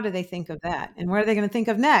like, how do they think of that? And what are they going to think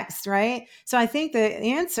of next? Right. So I think the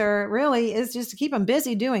answer really is just to keep them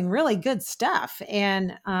busy doing really good stuff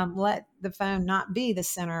and let the phone not be the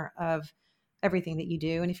center of everything that you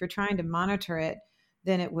do. And if you're trying to monitor it,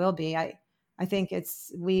 then it will be. I think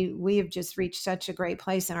we've just reached such a great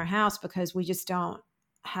place in our house because we just don't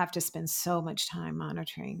have to spend so much time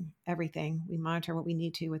monitoring everything. We monitor what we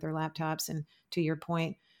need to with our laptops. And to your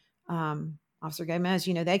point, Officer Gomez,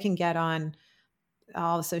 they can get on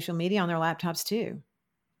all the social media on their laptops too,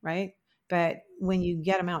 right? But when you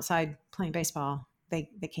get them outside playing baseball, they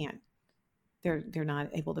can't. They're not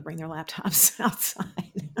able to bring their laptops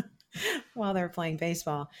outside while they're playing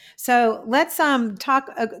baseball. So let's talk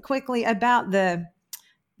quickly about the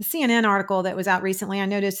CNN article that was out recently. I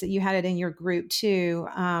noticed that you had it in your group too,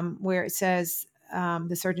 where it says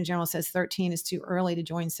the Surgeon General says 13 is too early to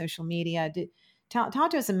join social media. Talk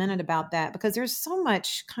to us a minute about that, because there's so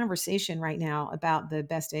much conversation right now about the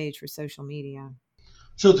best age for social media.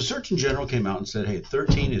 So the Surgeon General came out and said, hey,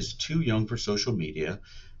 13 is too young for social media.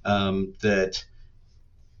 That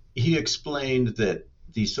he explained that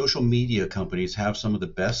the social media companies have some of the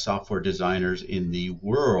best software designers in the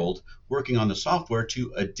world working on the software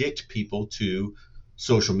to addict people to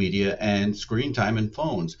social media and screen time and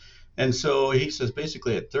phones. And so he says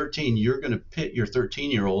basically at 13, you're going to pit your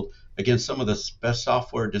 13-year-old against some of the best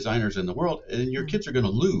software designers in the world, and your kids are going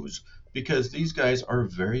to lose because these guys are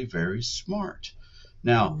very, very smart.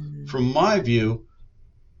 Now, from my view,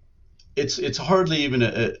 it's hardly even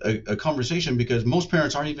a conversation because most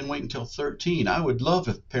parents aren't even waiting until 13. I would love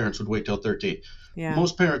if parents would wait till 13. Yeah.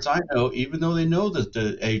 Most parents I know, even though they know that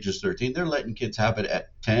the age is 13, they're letting kids have it at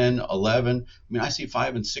 10, 11. I mean, I see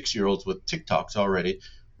 5 and 6-year-olds with TikToks already,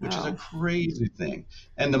 which is a crazy thing.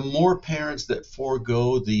 And the more parents that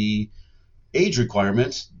forego the age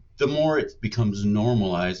requirements, the more it becomes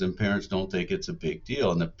normalized and parents don't think it's a big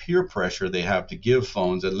deal. And the peer pressure they have to give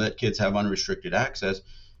phones and let kids have unrestricted access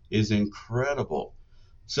is incredible.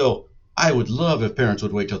 So I would love if parents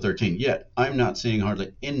would wait till 13. Yet I'm not seeing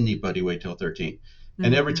hardly anybody wait till 13. Mm-hmm.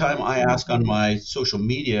 And every time I ask on my social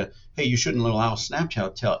media, hey, you shouldn't allow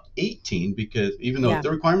Snapchat till 18 because even though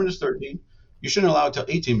the requirement is 13, you shouldn't allow it till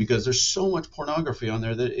 18 because there's so much pornography on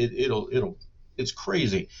there that it's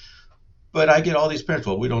crazy. But I get all these parents,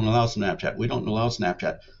 well, we don't allow Snapchat. We don't allow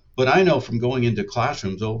Snapchat. But I know from going into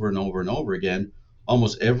classrooms over and over and over again,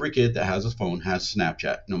 almost every kid that has a phone has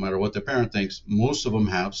Snapchat. No matter what the parent thinks, most of them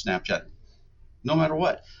have Snapchat, no matter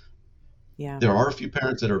what. Yeah. There are a few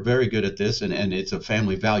parents that are very good at this, and it's a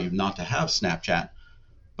family value not to have Snapchat,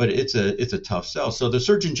 but it's a tough sell. So the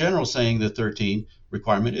Surgeon General saying the 13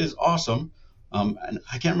 requirement is awesome. And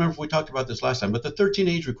I can't remember if we talked about this last time, but the 13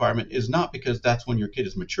 age requirement is not because that's when your kid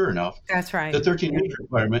is mature enough. That's right. The 13 age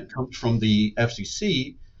requirement comes from the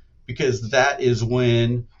FCC because that is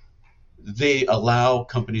when they allow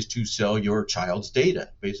companies to sell your child's data.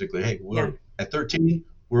 Basically, hey, at 13,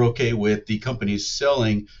 we're okay with the companies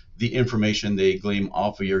selling the information they glean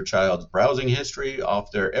off of your child's browsing history,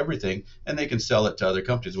 off their everything, and they can sell it to other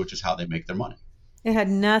companies, which is how they make their money. It had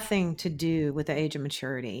nothing to do with the age of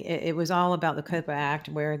maturity. It was all about the COPA Act,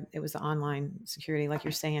 where it was the online security, like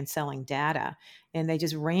you're saying, selling data. And they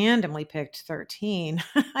just randomly picked 13.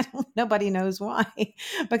 Nobody knows why,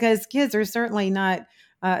 because kids are certainly not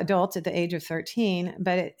adults at the age of 13.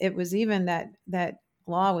 But it was even that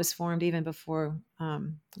law was formed even before,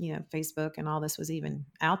 Facebook and all this was even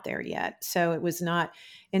out there yet. So it was not.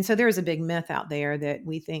 And so there is a big myth out there that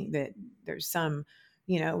we think that there's some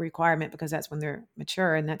requirement because that's when they're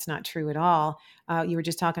mature, and that's not true at all. You were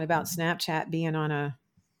just talking about Snapchat being on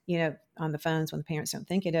on the phones when the parents don't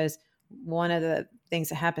think it is. One of the things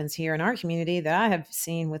that happens here in our community that I have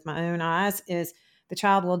seen with my own eyes is the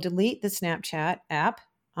child will delete the Snapchat app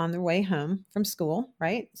on their way home from school,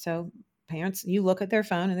 right? So parents, you look at their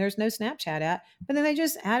phone and there's no Snapchat at, but then they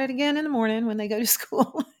just add it again in the morning when they go to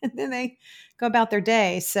school and then they go about their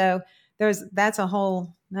day. So that's a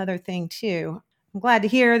whole another thing too. I'm glad to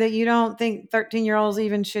hear that you don't think 13-year-olds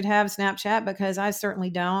even should have Snapchat, because I certainly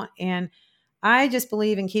don't. And I just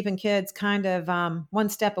believe in keeping kids kind of one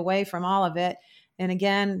step away from all of it. And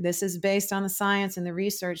again, this is based on the science and the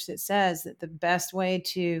research that says that the best way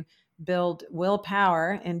to build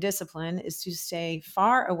willpower and discipline is to stay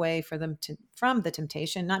far away from the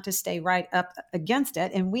temptation, not to stay right up against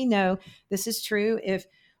it. And we know this is true. If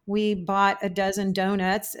we bought a dozen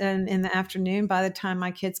donuts and in the afternoon, by the time my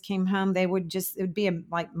kids came home, it would be a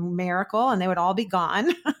like miracle and they would all be gone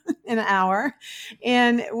in an hour,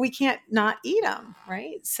 and we can't not eat them.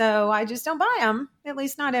 Right. So I just don't buy them, at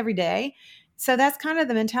least not every day. So that's kind of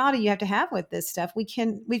the mentality you have to have with this stuff.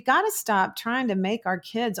 We've got to stop trying to make our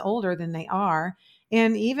kids older than they are.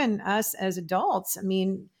 And even us as adults, I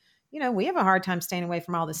mean, we have a hard time staying away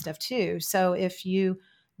from all this stuff too. So if you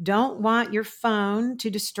don't want your phone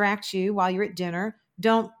to distract you while you're at dinner,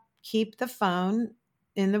 don't keep the phone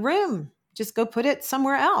in the room. Just go put it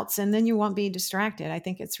somewhere else and then you won't be distracted. I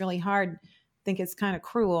think it's really hard. I think it's kind of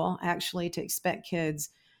cruel actually to expect kids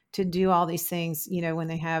to do all these things, when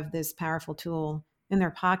they have this powerful tool in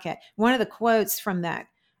their pocket. One of the quotes from that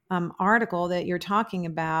article that you're talking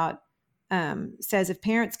about says, if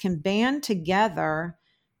parents can band together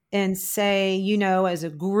and say, as a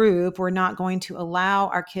group, we're not going to allow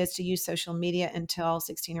our kids to use social media until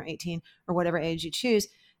 16 or 18 or whatever age you choose,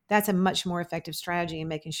 that's a much more effective strategy in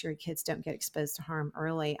making sure kids don't get exposed to harm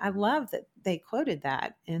early. I love that they quoted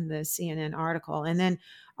that in the CNN article. And then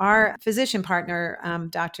our physician partner,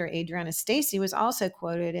 Dr. Adriana Stacey, was also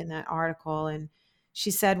quoted in that article. And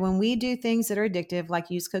she said, when we do things that are addictive, like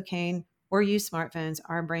use cocaine or use smartphones,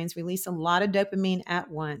 our brains release a lot of dopamine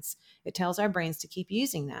at once. It tells our brains to keep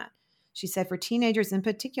using that. She said, for teenagers in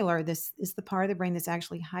particular, this is the part of the brain that's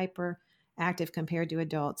actually hyperactive compared to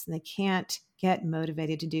adults, and they can't get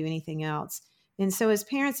motivated to do anything else. And so as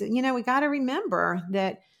parents, we got to remember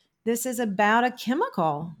that this is about a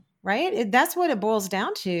chemical, right? That's what it boils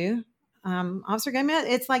down to. Officer Gomez,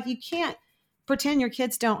 it's like you can't pretend your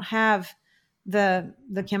kids don't have the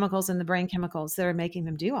chemicals and the brain chemicals that are making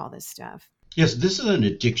them do all this stuff. Yes, this is an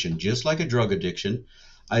addiction, just like a drug addiction.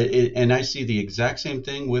 I see the exact same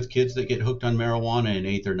thing with kids that get hooked on marijuana in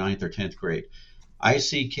 8th or 9th or 10th grade. I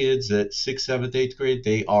see kids at 6th, 7th, 8th grade,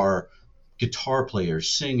 they are guitar players,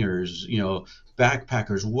 singers,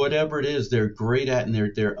 backpackers, whatever it is they're great at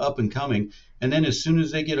and they're up and coming. And then as soon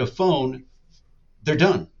as they get a phone, they're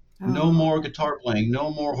done. No more guitar playing,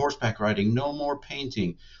 no more horseback riding, no more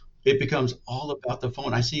painting. It becomes all about the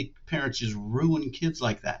phone. I see parents just ruin kids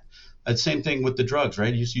like that. Same thing with the drugs,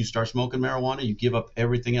 right? You start smoking marijuana, you give up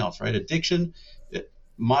everything else, right? Addiction.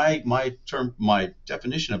 My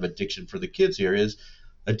definition of addiction for the kids here is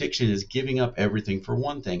addiction is giving up everything for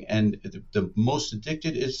one thing, and the most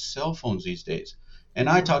addicted is cell phones these days. And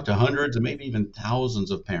I talk to hundreds and maybe even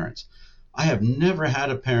thousands of parents. I have never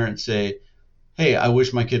had a parent say, hey, I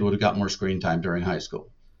wish my kid would have got more screen time during high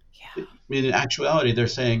school. Yeah. I mean, in actuality, they're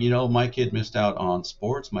saying, my kid missed out on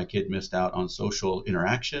sports, my kid missed out on social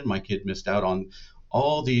interaction, my kid missed out on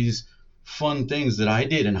all these fun things that I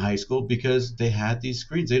did in high school because they had these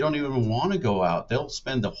screens. They don't even want to go out. They'll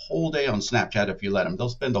spend the whole day on Snapchat if you let them. They'll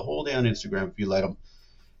spend the whole day on Instagram if you let them.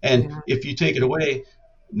 And if you take it away,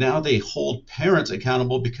 now they hold parents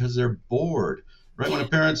accountable because they're bored, right? When a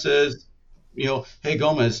parent says, hey,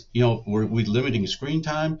 Gomez, we're limiting screen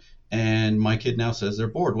time, and my kid now says they're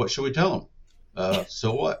bored. What should we tell them?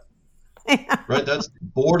 So what? Right? That's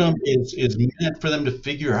boredom is meant for them to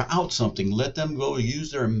figure out something. Let them go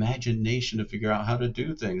use their imagination to figure out how to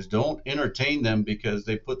do things. Don't entertain them because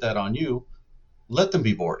they put that on you. Let them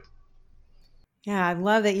be bored. Yeah, I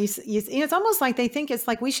love that it's almost like they think it's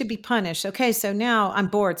like we should be punished. Okay, so now I'm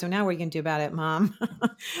bored. So now what are you going to do about it, Mom?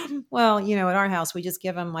 Well, at our house, we just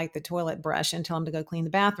give them like the toilet brush and tell them to go clean the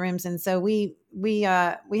bathrooms. And so we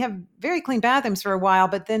have very clean bathrooms for a while,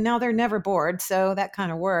 but then now they're never bored. So that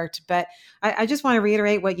kind of worked. But I just want to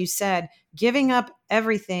reiterate what you said, giving up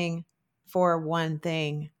everything for one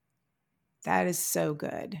thing. That is so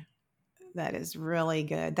good. That is really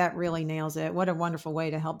good. That really nails it. What a wonderful way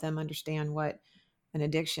to help them understand what an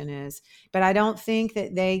addiction is. But I don't think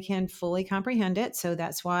that they can fully comprehend it. So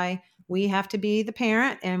that's why we have to be the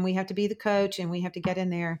parent and we have to be the coach and we have to get in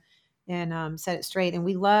there and set it straight. And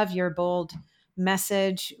we love your bold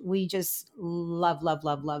message. We just love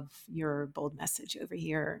your bold message over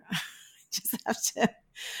here. Just have to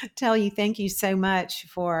tell you, thank you so much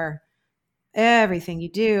for everything you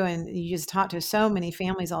do. And you just talk to so many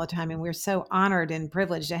families all the time. And we're so honored and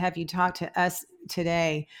privileged to have you talk to us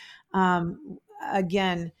today.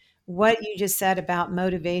 Again, what you just said about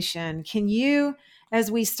motivation, can you, as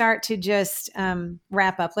we start to just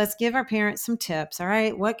wrap up, let's give our parents some tips. All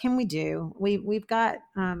right. What can we do? We got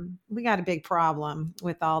a big problem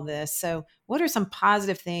with all this. So what are some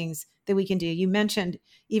positive things that we can do? You mentioned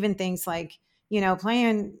even things like,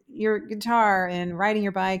 playing your guitar and riding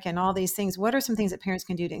your bike and all these things. What are some things that parents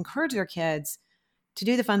can do to encourage their kids to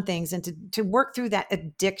do the fun things and to work through that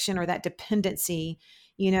addiction or that dependency?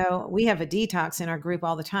 We have a detox in our group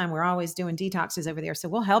all the time. We're always doing detoxes over there. So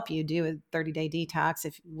we'll help you do a 30-day detox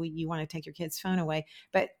if you want to take your kid's phone away.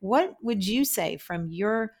 But what would you say from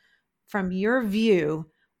your view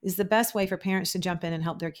is the best way for parents to jump in and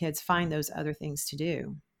help their kids find those other things to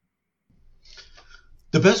do?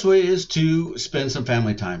 The best way is to spend some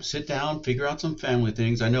family time. Sit down, figure out some family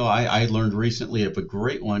things. I know I learned recently of a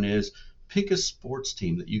great one is pick a sports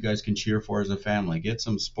team that you guys can cheer for as a family. Get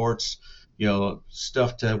some sports,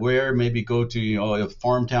 stuff to wear. Maybe go to, a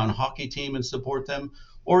farm town hockey team and support them,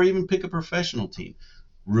 or even pick a professional team.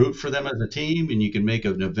 Root for them as a team, and you can make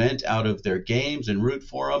an event out of their games and root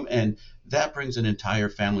for them. And that brings an entire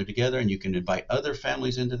family together, and you can invite other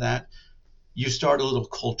families into that. You start a little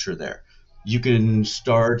culture there. You can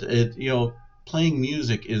start it, playing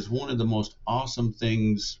music is one of the most awesome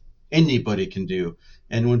things anybody can do.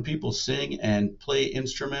 And when people sing and play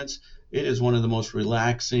instruments, it is one of the most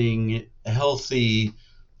relaxing, healthy,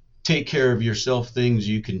 take care of yourself things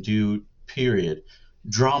you can do, period.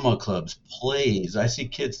 Drama clubs, plays. I see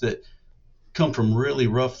kids that come from really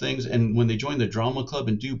rough things, and when they join the drama club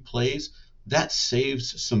and do plays, that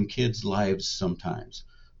saves some kids' lives sometimes,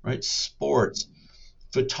 right? Sports,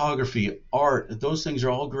 photography, art, those things are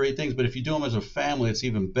all great things. But if you do them as a family, it's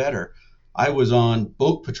even better. I was on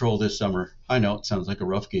boat patrol this summer. I know it sounds like a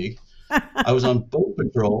rough gig. I was on boat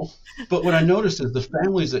patrol, but what I noticed is the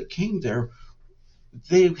families that came there,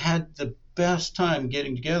 they had the best time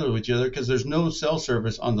getting together with each other because there's no cell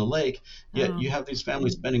service on the lake. Yet Oh, you have these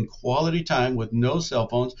families spending quality time with no cell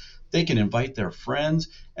phones. They can invite their friends,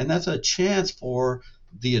 and that's a chance for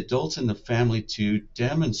the adults in the family to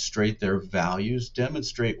demonstrate their values,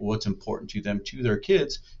 demonstrate what's important to them to their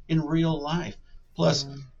kids in real life. Plus,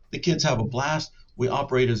 yeah. the kids have a blast. We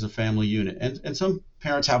operate as a family unit, and some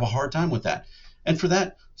parents have a hard time with that. And for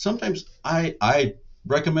that, sometimes I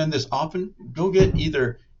recommend this often. Go get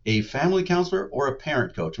either a family counselor or a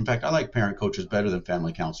parent coach. In fact, I like parent coaches better than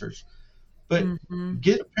family counselors. But Hmm.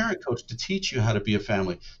 get a parent coach to teach you how to be a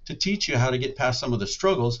family, to teach you how to get past some of the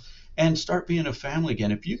struggles and start being a family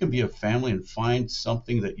again. If you can be a family and find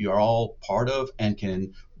something that you're all part of and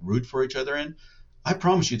can root for each other in, I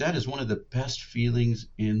promise you that is one of the best feelings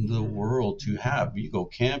in the Yeah. world to have. You go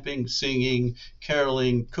camping, singing,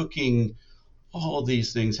 caroling, cooking, all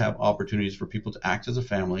these things have opportunities for people to act as a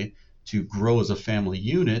family, to grow as a family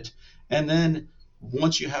unit. And then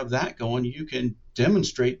once you have that going, you can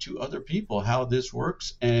demonstrate to other people how this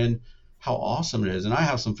works and how awesome it is. And I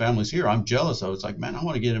have some families here I'm jealous of. It's like, man, I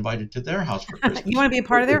want to get invited to their house for You Christmas. want to be a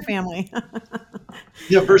part of their family.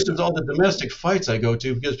 Yeah, versus all the domestic fights I go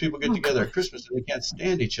to because people get Oh, together at gosh. Christmas and they can't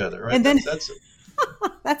stand each other, right? And then That's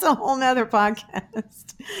that's a whole nother podcast.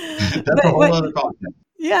 that's a But whole other content.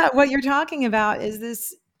 yeah, what you're talking about is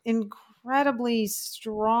this incredibly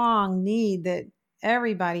strong need that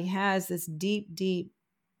everybody has, this deep, deep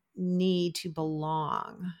need to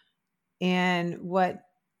belong. And what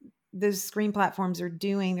the screen platforms are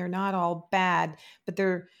doing, they're not all bad, but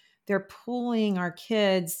they're pulling our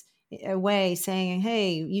kids away, saying,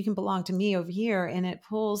 hey, you can belong to me over here, and it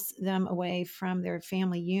pulls them away from their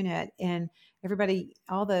family unit. And everybody,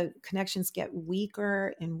 all the connections get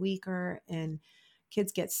weaker and weaker, and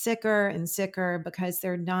kids get sicker and sicker because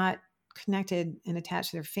they're not connected and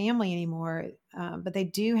attached to their family anymore. But they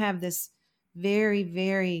do have this very,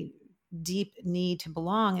 very deep need to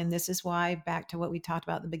belong. And this is why, back to what we talked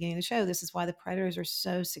about at the beginning of the show, this is why the predators are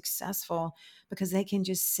so successful, because they can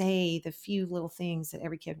just say the few little things that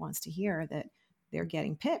every kid wants to hear, that they're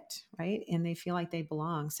getting picked, right? And they feel like they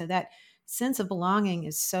belong. So that sense of belonging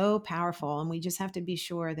is so powerful. And we just have to be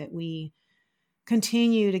sure that we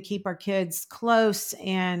continue to keep our kids close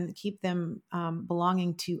and keep them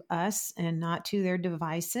belonging to us and not to their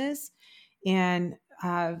devices. And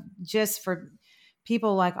just for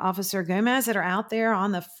people like Officer Gomez that are out there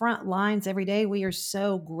on the front lines every day, we are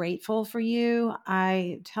so grateful for you.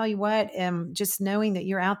 I tell you what, just knowing that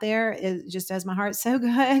you're out there, it just does my heart so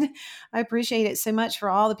good. I appreciate it so much for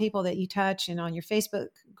all the people that you touch and on your Facebook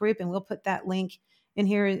group. And we'll put that link in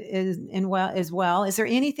here as well. Is there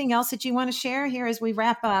anything else that you want to share here as we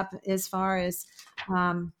wrap up as far as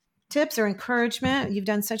tips or encouragement? You've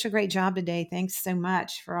done such a great job today. Thanks so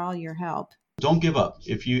much for all your help. Don't give up.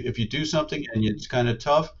 If you do something and it's kind of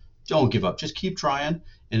tough, don't give up. Just keep trying.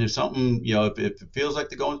 And if something, if it feels like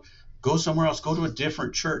go somewhere else. Go to a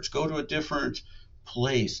different church. Go to a different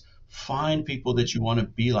place. Find people that you want to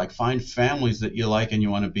be like. Find families that you like and you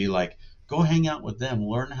want to be like. Go hang out with them.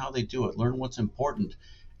 Learn how they do it. Learn what's important.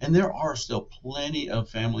 And there are still plenty of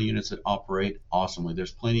family units that operate awesomely.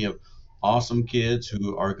 There's plenty of awesome kids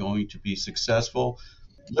who are going to be successful.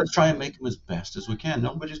 Let's try and make them as best as we can.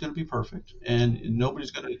 Nobody's going to be perfect, and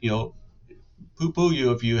nobody's going to, poo-poo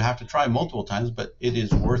you if you have to try multiple times, but it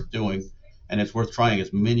is worth doing, and it's worth trying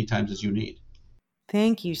as many times as you need.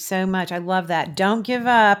 Thank you so much. I love that. Don't give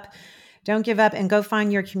up. Don't give up and go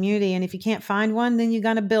find your community. And if you can't find one, then you're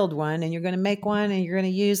going to build one and you're going to make one and you're going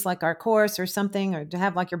to use like our course or something, or to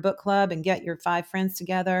have like your book club and get your 5 friends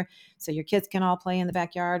together so your kids can all play in the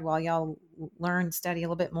backyard while y'all learn, study a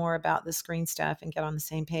little bit more about the screen stuff and get on the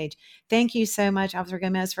same page. Thank you so much, Officer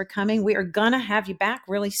Gomez, for coming. We are going to have you back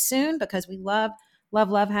really soon because we love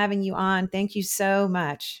having you on. Thank you so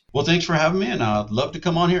much. Well, thanks for having me, and I'd love to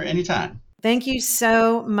come on here anytime. Thank you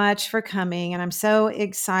so much for coming. And I'm so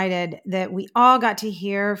excited that we all got to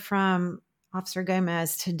hear from Officer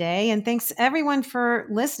Gomez today. And thanks everyone for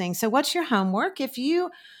listening. So what's your homework? If you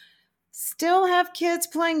still have kids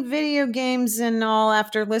playing video games and all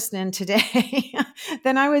after listening today,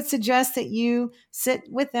 then I would suggest that you sit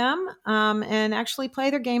with them and actually play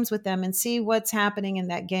their games with them and see what's happening in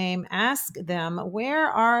that game. Ask them, where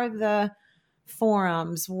are the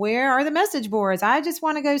forums? Where are the message boards? I just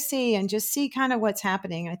want to go see and just see kind of what's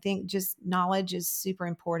happening. I think just knowledge is super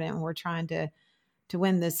important when we're trying to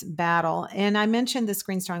win this battle. And I mentioned the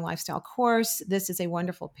Screen Strong Lifestyle course. This is a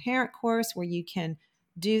wonderful parent course where you can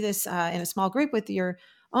do this in a small group with your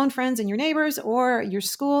own friends and your neighbors or your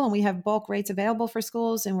school. And we have bulk rates available for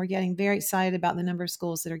schools. And we're getting very excited about the number of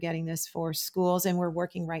schools that are getting this for schools. And we're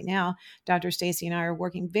working right now, Dr. Stacy and I are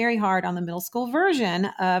working very hard on the middle school version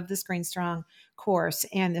of the Screen Strong course.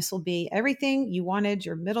 And this will be everything you wanted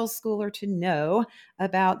your middle schooler to know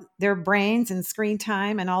about their brains and screen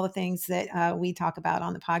time and all the things that we talk about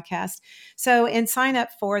on the podcast. So, and sign up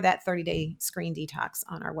for that 30-day screen detox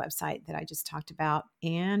on our website that I just talked about.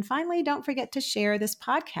 And finally, don't forget to share this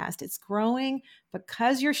podcast. It's growing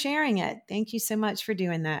because you're sharing it. Thank you so much for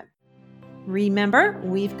doing that. Remember,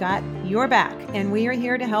 we've got your back, and we are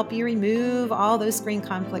here to help you remove all those screen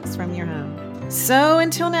conflicts from your home. So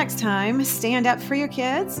until next time, stand up for your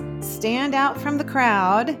kids, stand out from the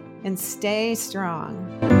crowd, and stay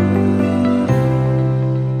strong.